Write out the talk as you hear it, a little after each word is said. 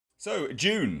So,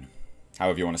 Dune,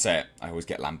 however you want to say it. I always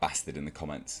get lambasted in the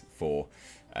comments for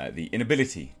the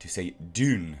inability to say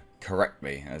Dune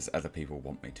correctly, as other people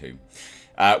want me to.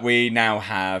 We now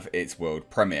have its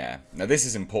world premiere. Now, this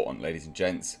is important, ladies and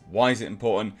gents. Why is it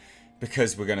important?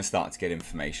 Because we're going to start to get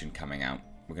information coming out.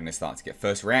 We're going to start to get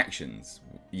first reactions.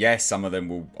 Yes, some of them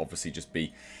will obviously just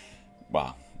be,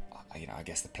 well, you know, I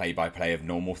guess the play-by-play of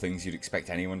normal things you'd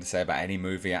expect anyone to say about any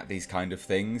movie at these kind of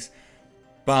things.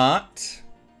 But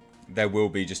there will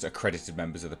be just accredited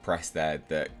members of the press there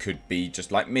that could be just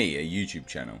like me, a YouTube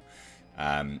channel.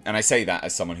 And I say that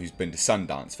as someone who's been to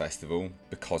Sundance Festival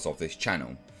because of this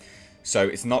channel. So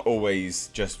it's not always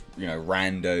just, you know,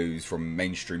 randos from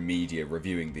mainstream media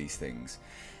reviewing these things.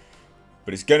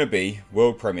 But it's going to be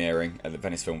world premiering at the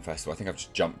Venice Film Festival. I think I've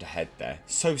just jumped ahead there.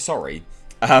 So sorry.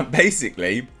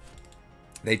 Basically,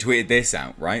 they tweeted this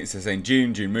out, right? So saying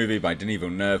Dune movie by Denis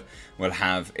Villeneuve will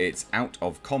have its out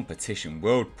of competition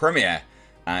world premiere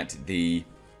at the,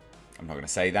 I'm not going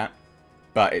to say that,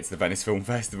 but it's the Venice Film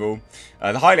Festival.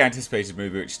 The highly anticipated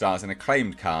movie, which stars an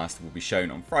acclaimed cast, will be shown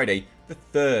on Friday the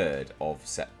 3rd of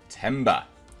September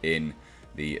in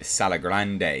the Sala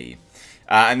Grande.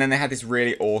 And then they had this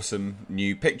really awesome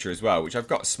new picture as well, which I've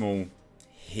got small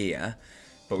here,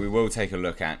 but we will take a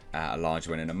look at a large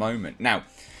one in a moment. Now,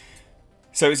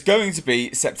 so it's going to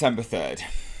be September 3rd.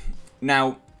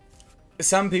 Now,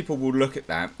 some people will look at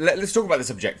that. Let's talk about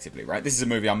this objectively, right? This is a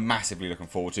movie I'm massively looking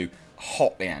forward to,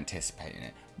 hotly anticipating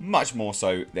it. Much more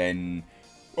so than,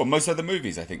 well, most other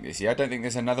movies, I think, this year. I don't think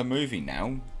there's another movie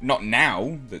now, not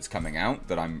now, that's coming out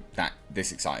that I'm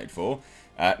this excited for.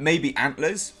 Maybe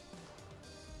Antlers,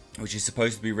 which is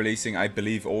supposed to be releasing, I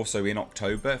believe, also in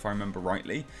October, if I remember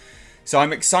rightly. So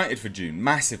I'm excited for Dune,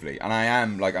 massively. And I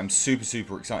am, like, I'm super,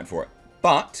 super excited for it.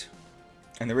 But,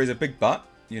 and there is a big but,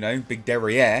 you know, big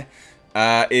derriere,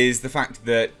 is the fact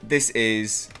that this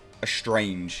is a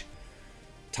strange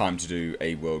time to do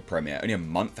a world premiere. Only a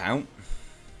month out.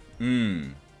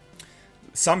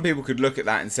 Some people could look at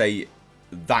that and say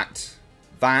that,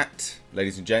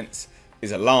 ladies and gents,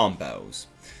 is alarm bells.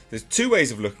 There's two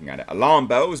ways of looking at it. Alarm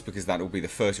bells, because that will be the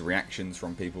first reactions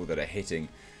from people that are hitting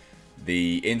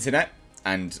the internet.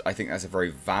 And I think that's a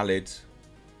very valid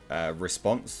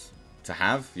response to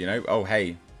have, you know. Oh,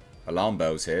 hey, alarm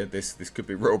bells here. This could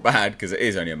be real bad because it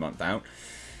is only a month out.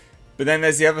 But then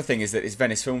there's the other thing, is that it's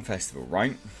Venice Film Festival,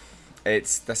 right?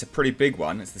 That's a pretty big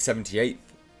one. It's the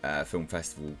 78th Film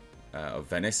Festival of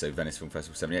Venice, so Venice Film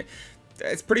Festival 78.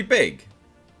 It's pretty big,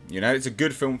 you know. It's a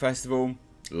good film festival.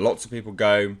 Lots of people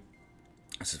go.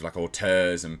 This is like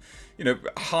auteurs and, you know,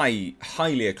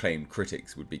 highly acclaimed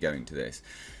critics would be going to this.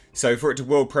 So for it to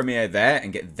world premiere there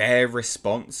and get their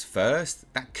response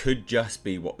first, that could just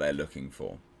be what they're looking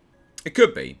for. It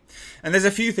could be. And there's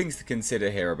a few things to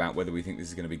consider here about whether we think this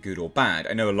is going to be good or bad.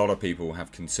 I know a lot of people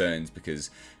have concerns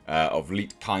because of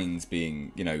leaked kinds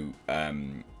being, you know,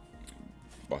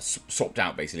 well, swapped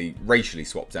out, basically, racially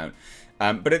swapped out.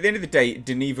 But at the end of the day,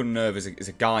 Denis Villeneuve is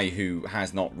a guy who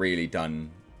has not really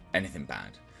done anything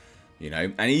bad, you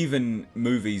know. And even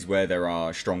movies where there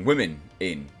are strong women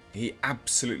in, he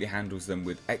absolutely handles them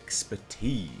with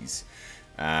expertise.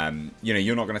 You know,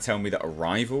 you're not going to tell me that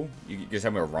Arrival, you're going to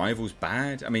tell me Arrival's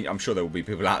bad? I mean, I'm sure there will be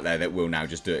people out there that will now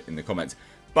just do it in the comments.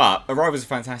 But Arrival's a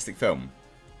fantastic film.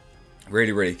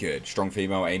 Really, really good. Strong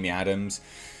female, Amy Adams.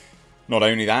 Not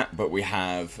only that, but we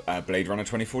have Blade Runner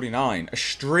 2049. A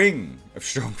string of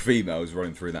strong females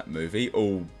running through that movie,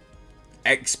 all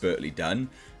expertly done.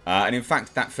 And in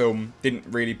fact, that film didn't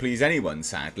really please anyone,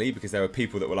 sadly, because there were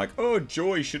people that were like, oh,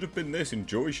 Joy should have been this and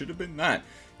Joy should have been that.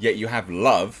 Yet you have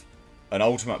Love, an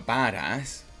ultimate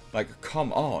badass. Like,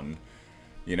 come on.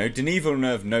 You know, Denis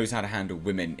Villeneuve knows how to handle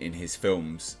women in his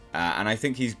films. And I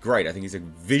think he's great. I think he's a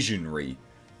visionary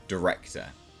director.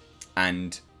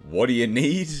 And what do you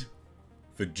need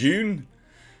for Dune?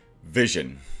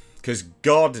 Vision. Because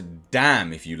god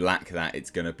damn, if you lack that,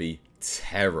 it's going to be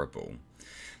terrible.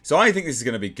 So I think this is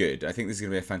going to be good. I think this is going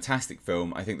to be a fantastic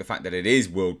film. I think the fact that it is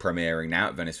world premiering now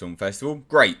at Venice Film Festival,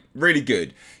 great. Really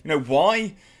good. You know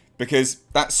why? Because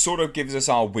that sort of gives us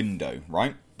our window,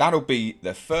 right? That'll be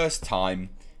the first time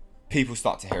people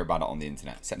start to hear about it on the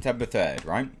internet. September 3rd,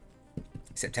 right?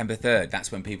 September 3rd,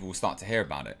 that's when people will start to hear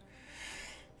about it.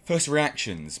 First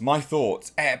reactions, my thoughts,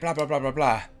 blah, blah, blah, blah,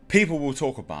 blah. People will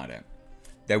talk about it.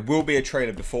 There will be a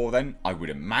trailer before then, I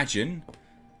would imagine.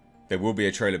 There will be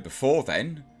a trailer before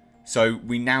then. So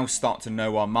we now start to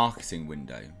know our marketing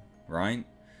window, right?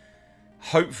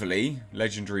 Hopefully,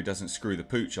 Legendary doesn't screw the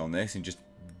pooch on this and just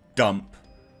dump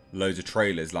loads of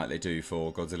trailers like they do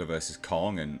for Godzilla vs.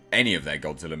 Kong and any of their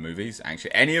Godzilla movies.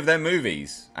 Actually, any of their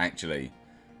movies, actually.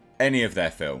 Any of their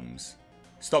films.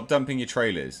 Stop dumping your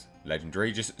trailers,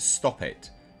 Legendary. Just stop it.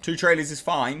 2 trailers is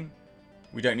fine.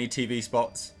 We don't need TV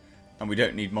spots. And we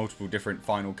don't need multiple different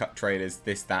Final Cut trailers,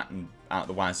 this, that, and out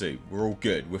the wazoo. We're all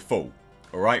good. We're full.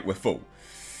 Alright, we're full.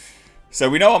 So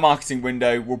we know our marketing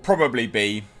window will probably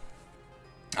be,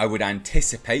 I would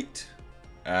anticipate,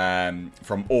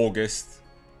 from August.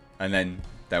 And then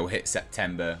they'll hit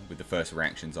September with the first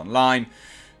reactions online.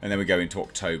 And then we go into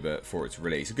October for its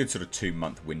release. A good sort of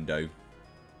 2-month window.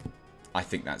 I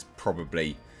think that's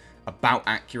probably about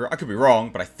accurate. I could be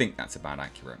wrong, but I think that's about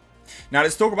accurate. Now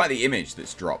let's talk about the image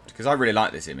that's dropped, because I really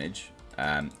like this image.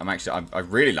 I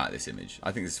really like this image.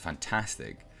 I think this is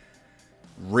fantastic.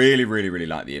 Really, really, really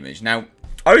like the image. Now,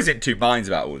 I was in 2 minds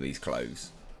about all these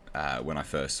clothes when I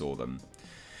first saw them,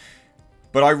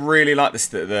 but I really like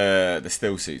the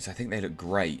still suits. I think they look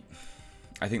great.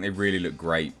 I think they really look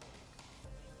great.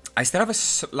 I still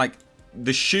have like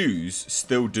the shoes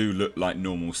still do look like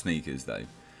normal sneakers though,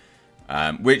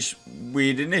 which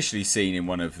we'd initially seen in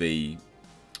one of the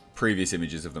previous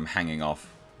images of them hanging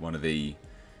off one of the,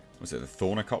 was it the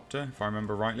Thornicopter, if I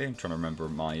remember rightly? I'm trying to remember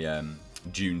my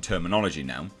DUNE terminology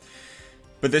now.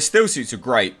 But the still suits are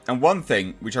great, and one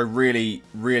thing which I really,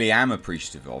 really am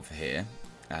appreciative of here,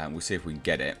 we'll see if we can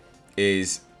get it,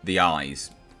 is the eyes.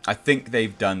 I think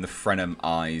they've done the Frenum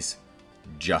eyes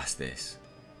justice.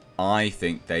 I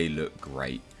think they look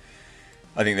great.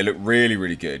 I think they look really,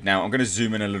 really good. Now, I'm going to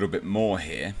zoom in a little bit more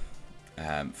here.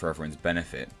 For everyone's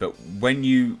benefit, but when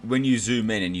you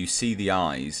zoom in and you see the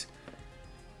eyes,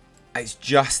 it's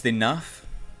just enough.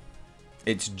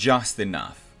 It's just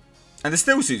enough. And the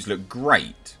still suits look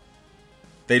great.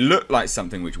 They look like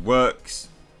something which works.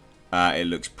 It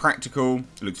looks practical.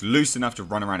 It looks loose enough to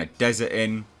run around a desert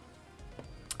in.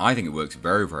 I think it works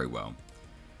very, very well.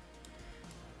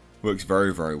 Works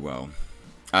very, very well.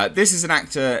 This is an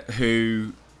actor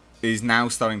who is now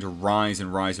starting to rise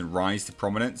and rise and rise to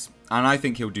prominence. And I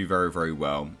think he'll do very, very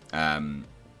well.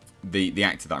 The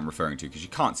actor that I'm referring to, because you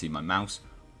can't see my mouse.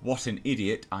 What an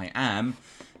idiot I am.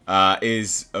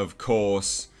 Is, of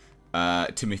course,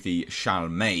 Timothée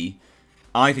Chalamet.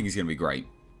 I think he's going to be great.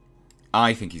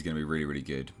 I think he's going to be really, really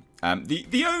good.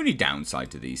 The only downside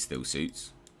to these still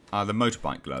suits are the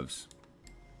motorbike gloves.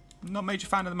 I'm not a major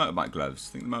fan of the motorbike gloves.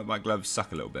 I think the motorbike gloves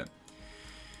suck a little bit.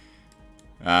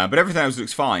 But everything else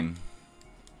looks fine.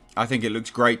 I think it looks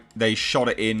great. They shot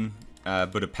it in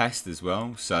Budapest as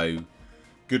well, so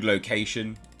good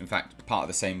location. In fact, part of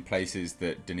the same places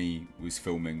that Denis was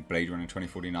filming Blade Runner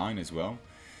 2049 as well.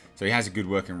 So he has a good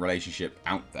working relationship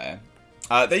out there.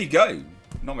 There you go.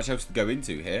 Not much else to go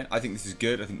into here. I think this is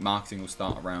good. I think marketing will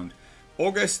start around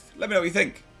August. Let me know what you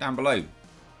think down below.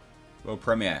 World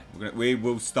premiere. We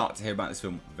will start to hear about this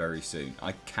film very soon.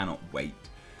 I cannot wait.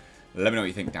 Let me know what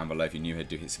you think down below. If you're new here,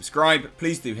 do hit subscribe.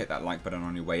 Please do hit that like button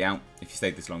on your way out. If you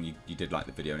stayed this long, you did like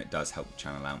the video, and it does help the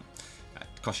channel out.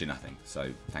 It costs you nothing,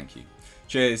 so thank you.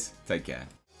 Cheers. Take care.